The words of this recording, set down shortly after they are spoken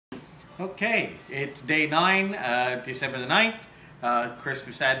Okay, it's day 9, December the 9th,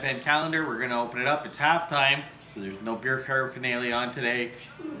 Christmas Advent calendar. We're going to open it up. It's halftime, so there's no beer paraphernalia on today.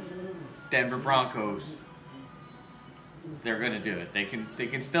 Denver Broncos, they're going to do it. They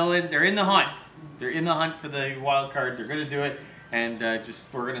can still they're in the hunt. They're in the hunt for the wild card. They're going to do it. And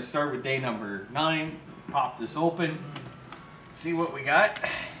we're going to start with day number 9. Pop this open. See what we got.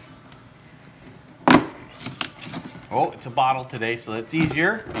 Oh, it's a bottle today, so that's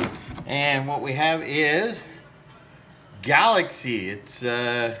easier. And what we have is Galaxy. It's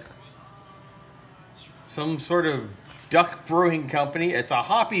some sort of duck brewing company. It's a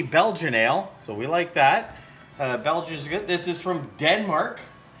hoppy Belgian ale, so we like that. Belgian is good. This is from Denmark.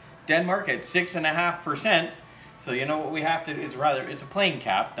 Denmark at 6.5%. So you know what we have to do is it's a plain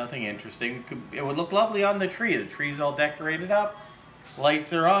cap, nothing interesting. It would look lovely on the tree. The tree's all decorated up.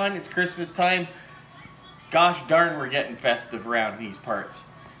 Lights are on. It's Christmas time. Gosh darn, we're getting festive around these parts.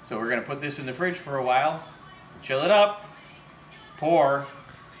 So we're going to put this in the fridge for a while, chill it up, pour,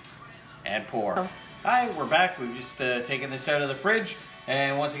 and pour. Oh. Hi, we're back. We've just taken this out of the fridge.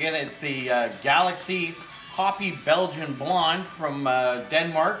 And once again, it's the Galaxy Hoppy Belgian Blonde from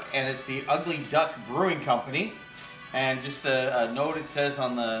Denmark. And it's the Ugly Duck Brewing Company. And just a note it says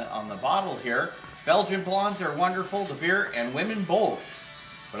on the bottle here, Belgian blondes are wonderful to beer and women both.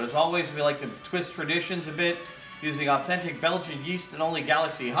 But as always, we like to twist traditions a bit, using authentic Belgian yeast and only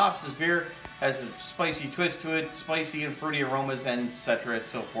Galaxy hops. This beer has a spicy twist to it, spicy and fruity aromas, and etc. and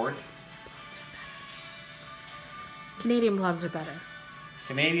so forth. Canadian blondes are better.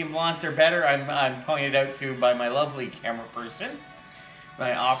 Canadian blondes are better. I'm pointed out to by my lovely camera person,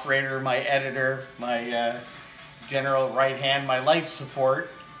 my operator, my editor, my general right hand, my life support,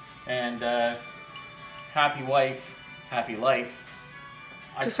 and happy wife, happy life.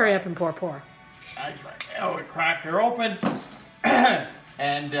 Just hurry up and pour. I try. Oh, we crack her open.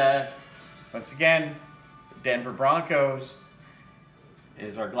 And once again, Denver Broncos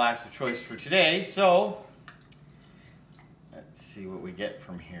is our glass of choice for today. So let's see what we get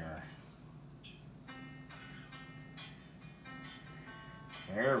from here.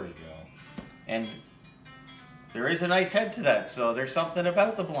 There we go. And there is a nice head to that, so there's something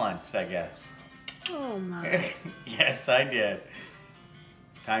about the blunts, I guess. Oh my. Yes, I did.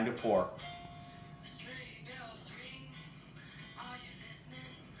 Time to pour.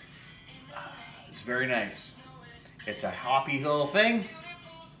 It's very nice. It's a hoppy little thing,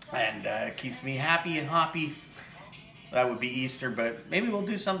 and keeps me happy and hoppy. That would be Easter, but maybe we'll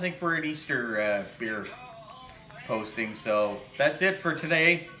do something for an Easter beer posting. So that's it for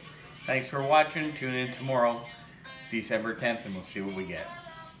today. Thanks for watching. Tune in tomorrow, December 10th, and we'll see what we get.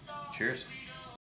 Cheers.